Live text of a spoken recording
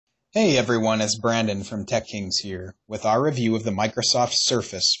Hey everyone, it's Brandon from Tech Kings here, with our review of the Microsoft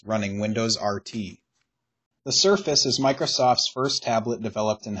Surface running Windows RT. The Surface is Microsoft's first tablet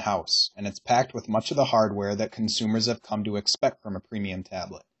developed in-house, and it's packed with much of the hardware that consumers have come to expect from a premium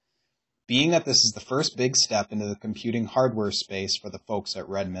tablet. Being that this is the first big step into the computing hardware space for the folks at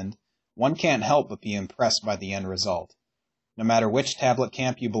Redmond, one can't help but be impressed by the end result. No matter which tablet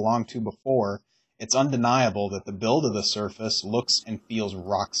camp you belonged to before, it's undeniable that the build of the Surface looks and feels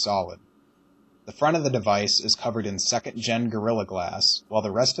rock solid. The front of the device is covered in second-gen Gorilla Glass, while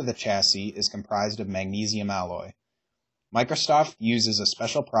the rest of the chassis is comprised of magnesium alloy. Microsoft uses a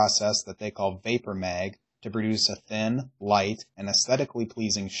special process that they call Vapor Mag to produce a thin, light, and aesthetically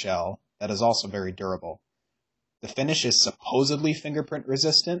pleasing shell that is also very durable. The finish is supposedly fingerprint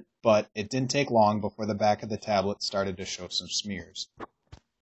resistant, but it didn't take long before the back of the tablet started to show some smears.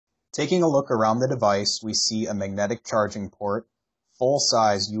 Taking a look around the device, we see a magnetic charging port,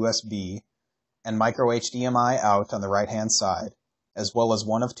 full-size USB, and micro HDMI out on the right-hand side, as well as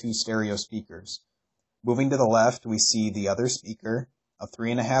one of two stereo speakers. Moving to the left, we see the other speaker, a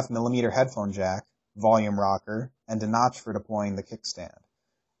 3.5mm headphone jack, volume rocker, and a notch for deploying the kickstand.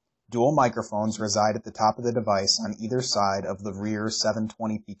 Dual microphones reside at the top of the device on either side of the rear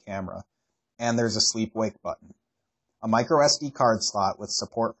 720p camera, and there's a sleep-wake button. A micro SD card slot with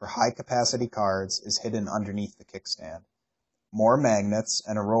support for high-capacity cards is hidden underneath the kickstand. More magnets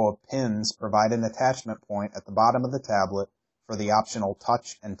and a row of pins provide an attachment point at the bottom of the tablet for the optional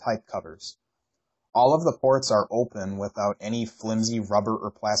touch and type covers. All of the ports are open without any flimsy rubber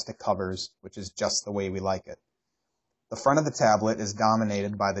or plastic covers, which is just the way we like it. The front of the tablet is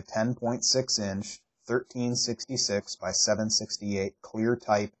dominated by the 10.6-inch 1366 by 768 clear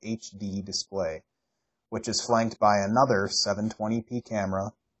type HD display, which is flanked by another 720p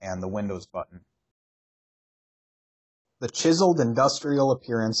camera and the Windows button. The chiseled industrial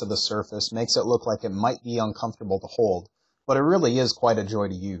appearance of the Surface makes it look like it might be uncomfortable to hold, but it really is quite a joy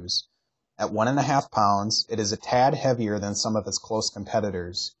to use. At 1.5 pounds, it is a tad heavier than some of its close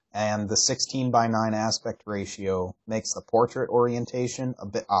competitors, and the 16:9 aspect ratio makes the portrait orientation a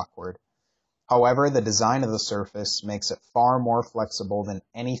bit awkward. However, the design of the Surface makes it far more flexible than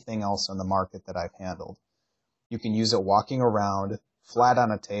anything else on the market that I've handled. You can use it walking around, flat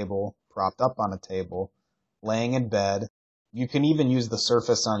on a table, propped up on a table, laying in bed. You can even use the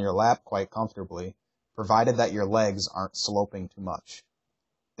Surface on your lap quite comfortably, provided that your legs aren't sloping too much.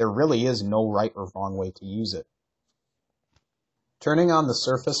 There really is no right or wrong way to use it. Turning on the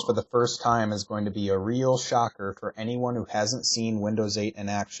Surface for the first time is going to be a real shocker for anyone who hasn't seen Windows 8 in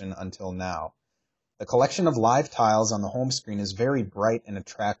action until now. The collection of live tiles on the home screen is very bright and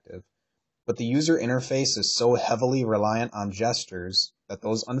attractive, but the user interface is so heavily reliant on gestures that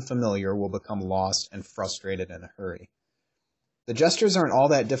those unfamiliar will become lost and frustrated in a hurry. The gestures aren't all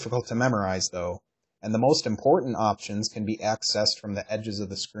that difficult to memorize, though, and the most important options can be accessed from the edges of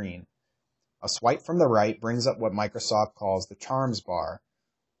the screen. A swipe from the right brings up what Microsoft calls the Charms bar.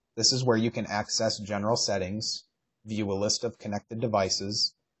 This is where you can access general settings, view a list of connected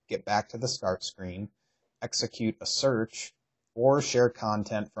devices, get back to the start screen, execute a search, or share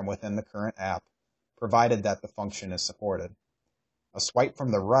content from within the current app, provided that the function is supported. A swipe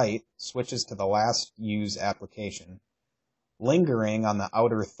from the right switches to the last used application. Lingering on the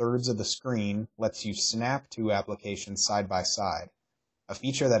outer thirds of the screen lets you snap two applications side by side, a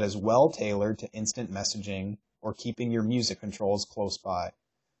feature that is well tailored to instant messaging or keeping your music controls close by.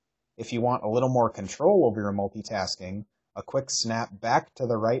 If you want a little more control over your multitasking, a quick snap back to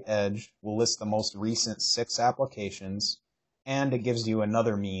the right edge will list the most recent 6 applications, and it gives you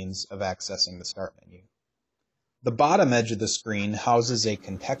another means of accessing the start menu. The bottom edge of the screen houses a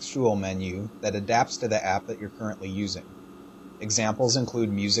contextual menu that adapts to the app that you're currently using. Examples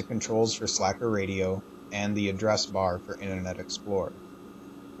include music controls for Slacker Radio and the address bar for Internet Explorer.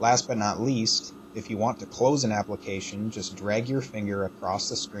 Last but not least, if you want to close an application, just drag your finger across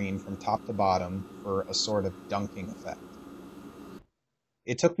the screen from top to bottom for a sort of dunking effect.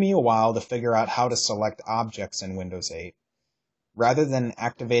 It took me a while to figure out how to select objects in Windows 8. Rather than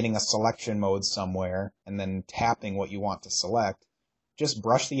activating a selection mode somewhere and then tapping what you want to select, just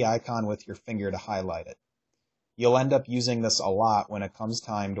brush the icon with your finger to highlight it. You'll end up using this a lot when it comes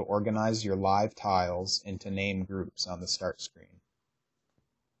time to organize your live tiles into named groups on the start screen.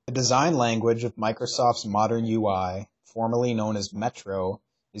 The design language of Microsoft's modern UI, formerly known as Metro,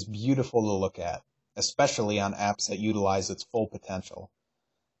 is beautiful to look at, especially on apps that utilize its full potential.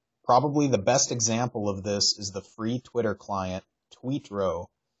 Probably the best example of this is the free Twitter client, TweetRow.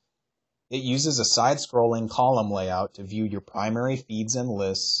 It uses a side-scrolling column layout to view your primary feeds and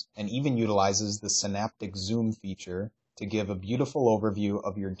lists, and even utilizes the synaptic zoom feature to give a beautiful overview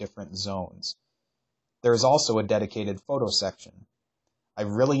of your different zones. There is also a dedicated photo section. I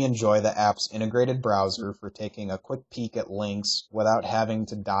really enjoy the app's integrated browser for taking a quick peek at links without having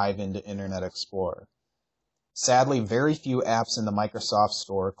to dive into Internet Explorer. Sadly, very few apps in the Microsoft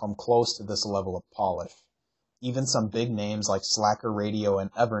Store come close to this level of polish. Even some big names like Slacker Radio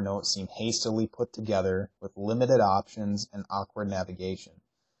and Evernote seem hastily put together with limited options and awkward navigation.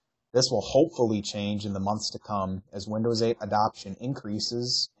 This will hopefully change in the months to come as Windows 8 adoption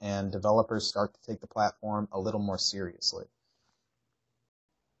increases and developers start to take the platform a little more seriously.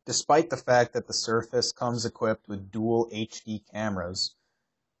 Despite the fact that the Surface comes equipped with dual HD cameras,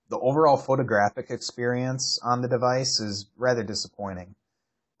 the overall photographic experience on the device is rather disappointing.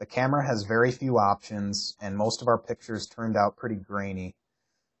 The camera has very few options, and most of our pictures turned out pretty grainy.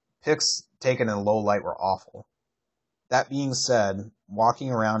 Pics taken in low light were awful. That being said, walking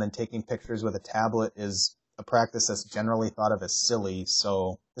around and taking pictures with a tablet is a practice that's generally thought of as silly,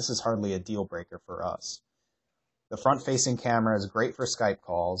 so this is hardly a deal breaker for us. The front-facing camera is great for Skype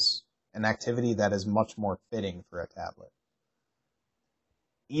calls, an activity that is much more fitting for a tablet.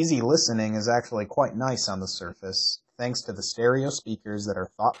 Easy listening is actually quite nice on the Surface, thanks to the stereo speakers that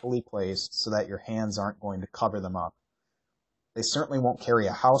are thoughtfully placed so that your hands aren't going to cover them up. They certainly won't carry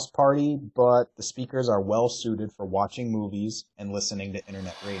a house party, but the speakers are well suited for watching movies and listening to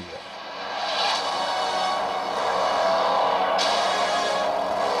internet radio.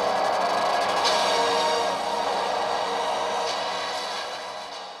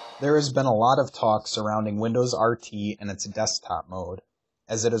 There has been a lot of talk surrounding Windows RT and its desktop mode,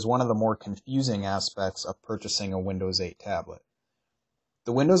 as it is one of the more confusing aspects of purchasing a Windows 8 tablet.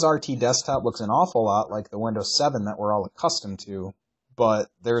 The Windows RT desktop looks an awful lot like the Windows 7 that we're all accustomed to, but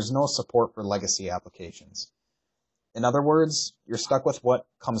there is no support for legacy applications. In other words, you're stuck with what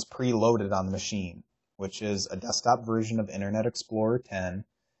comes preloaded on the machine, which is a desktop version of Internet Explorer 10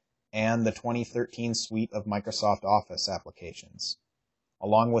 and the 2013 suite of Microsoft Office applications,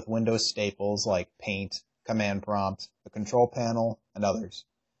 along with Windows staples like Paint, Command Prompt, the Control Panel, and others.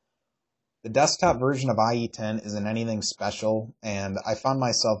 The desktop version of IE10 isn't anything special, and I found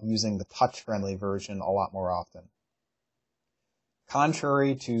myself using the touch-friendly version a lot more often.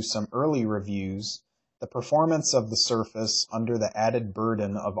 Contrary to some early reviews, the performance of the Surface under the added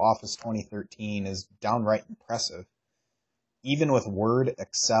burden of Office 2013 is downright impressive. Even with Word,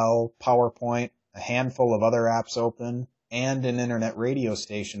 Excel, PowerPoint, a handful of other apps open, and an internet radio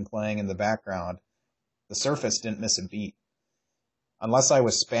station playing in the background, the Surface didn't miss a beat. Unless I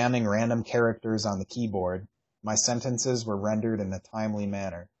was spamming random characters on the keyboard, my sentences were rendered in a timely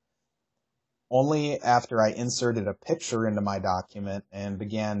manner. Only after I inserted a picture into my document and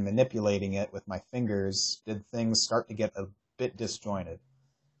began manipulating it with my fingers did things start to get a bit disjointed.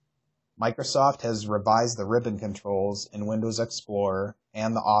 Microsoft has revised the ribbon controls in Windows Explorer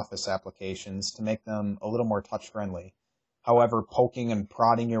and the Office applications to make them a little more touch-friendly. However, poking and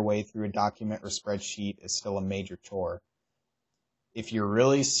prodding your way through a document or spreadsheet is still a major chore. If you're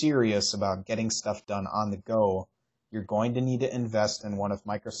really serious about getting stuff done on the go, you're going to need to invest in one of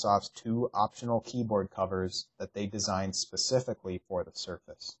Microsoft's 2 optional keyboard covers that they designed specifically for the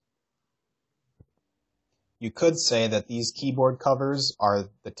Surface. You could say that these keyboard covers are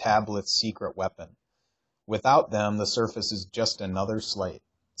the tablet's secret weapon. Without them, the Surface is just another slate,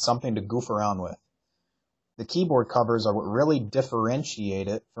 something to goof around with. The keyboard covers are what really differentiate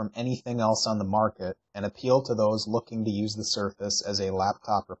it from anything else on the market and appeal to those looking to use the Surface as a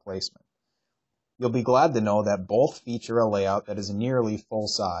laptop replacement. You'll be glad to know that both feature a layout that is nearly full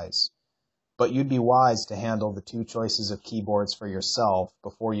size, but you'd be wise to handle the 2 choices of keyboards for yourself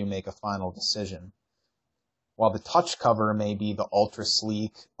before you make a final decision. While the touch cover may be the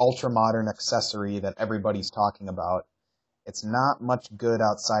ultra-sleek, ultra-modern accessory that everybody's talking about, it's not much good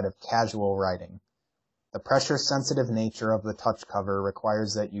outside of casual writing. The pressure-sensitive nature of the touch cover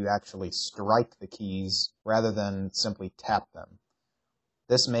requires that you actually strike the keys rather than simply tap them.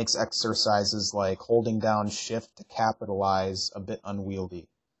 This makes exercises like holding down Shift to capitalize a bit unwieldy.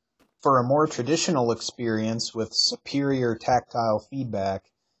 For a more traditional experience with superior tactile feedback,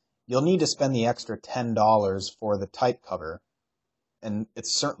 you'll need to spend the extra $10 for the type cover, and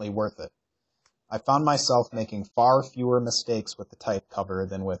it's certainly worth it. I found myself making far fewer mistakes with the type cover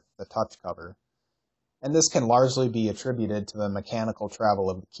than with the touch cover, and this can largely be attributed to the mechanical travel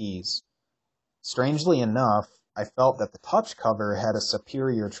of the keys. Strangely enough, I felt that the touch cover had a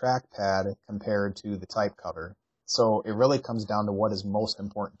superior trackpad compared to the type cover, so it really comes down to what is most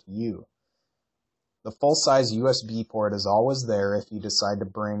important to you. The full-size USB port is always there if you decide to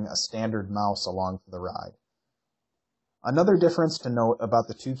bring a standard mouse along for the ride. Another difference to note about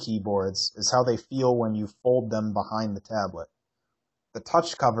the two keyboards is how they feel when you fold them behind the tablet. The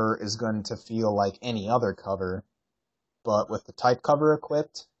touch cover is going to feel like any other cover, but with the type cover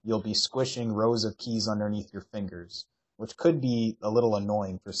equipped, you'll be squishing rows of keys underneath your fingers, which could be a little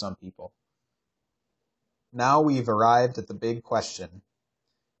annoying for some people. Now we've arrived at the big question.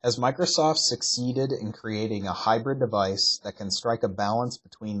 Has Microsoft succeeded in creating a hybrid device that can strike a balance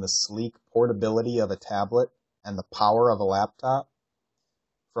between the sleek portability of a tablet and the power of a laptop?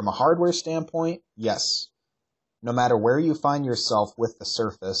 From a hardware standpoint, yes. No matter where you find yourself with the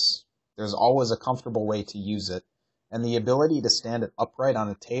Surface, there's always a comfortable way to use it, and the ability to stand it upright on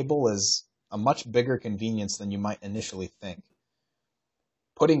a table is a much bigger convenience than you might initially think.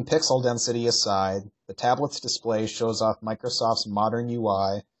 Putting pixel density aside, the tablet's display shows off Microsoft's modern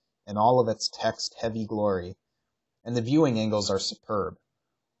UI in all of its text-heavy glory, and the viewing angles are superb.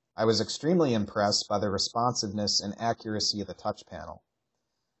 I was extremely impressed by the responsiveness and accuracy of the touch panel.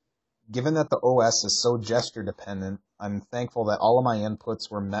 Given that the OS is so gesture-dependent, I'm thankful that all of my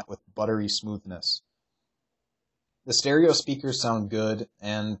inputs were met with buttery smoothness. The stereo speakers sound good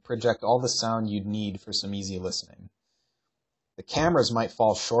and project all the sound you'd need for some easy listening. The cameras might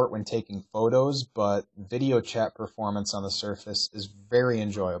fall short when taking photos, but video chat performance on the Surface is very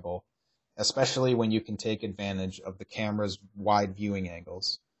enjoyable, especially when you can take advantage of the camera's wide viewing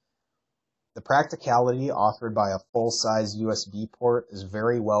angles. The practicality offered by a full-size USB port is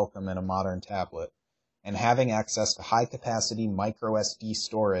very welcome in a modern tablet, and having access to high-capacity microSD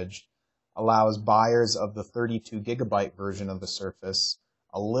storage allows buyers of the 32GB version of the Surface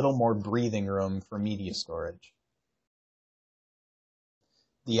a little more breathing room for media storage.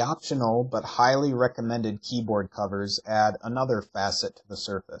 The optional but highly recommended keyboard covers add another facet to the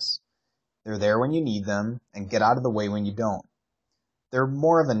Surface. They're there when you need them and get out of the way when you don't. They're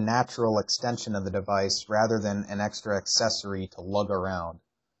more of a natural extension of the device rather than an extra accessory to lug around.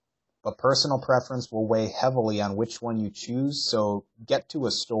 But personal preference will weigh heavily on which one you choose, so get to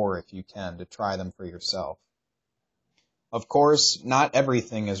a store if you can to try them for yourself. Of course, not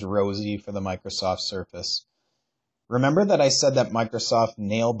everything is rosy for the Microsoft Surface. Remember that I said that Microsoft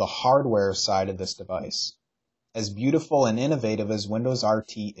nailed the hardware side of this device. As beautiful and innovative as Windows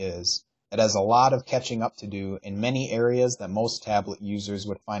RT is, it has a lot of catching up to do in many areas that most tablet users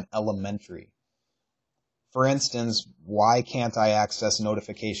would find elementary. For instance, why can't I access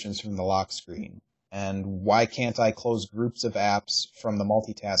notifications from the lock screen? And why can't I close groups of apps from the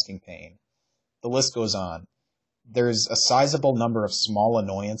multitasking pane? The list goes on. There's a sizable number of small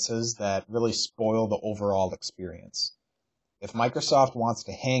annoyances that really spoil the overall experience. If Microsoft wants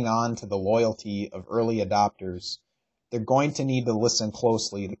to hang on to the loyalty of early adopters, they're going to need to listen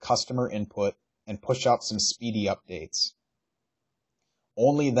closely to customer input and push out some speedy updates.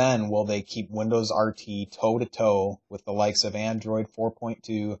 Only then will they keep Windows RT toe-to-toe with the likes of Android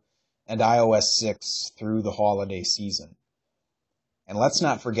 4.2 and iOS 6 through the holiday season. And let's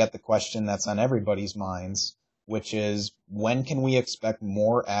not forget the question that's on everybody's minds, which is, when can we expect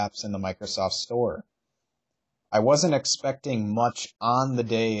more apps in the Microsoft Store? I wasn't expecting much on the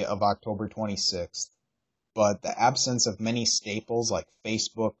day of October 26th, but the absence of many staples like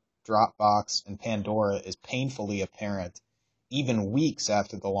Facebook, Dropbox, and Pandora is painfully apparent, even weeks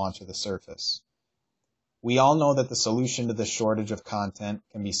after the launch of the Surface. We all know that the solution to the shortage of content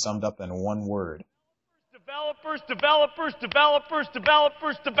can be summed up in one word. Developers, developers, developers,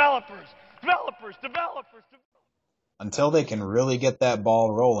 developers, developers, developers, developers. Until they can really get that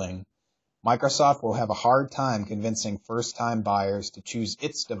ball rolling, Microsoft will have a hard time convincing first-time buyers to choose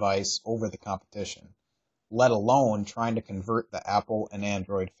its device over the competition, let alone trying to convert the Apple and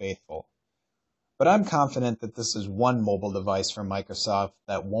Android faithful. But I'm confident that this is one mobile device from Microsoft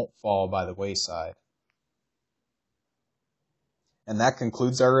that won't fall by the wayside. And that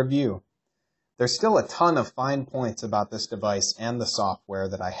concludes our review. There's still a ton of fine points about this device and the software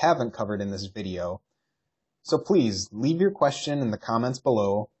that I haven't covered in this video, so please leave your question in the comments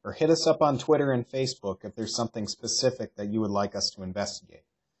below or hit us up on Twitter and Facebook if there's something specific that you would like us to investigate.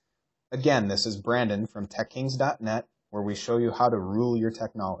 Again, this is Brandon from TechKings.net, where we show you how to rule your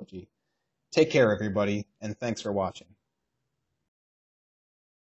technology. Take care, everybody, and thanks for watching.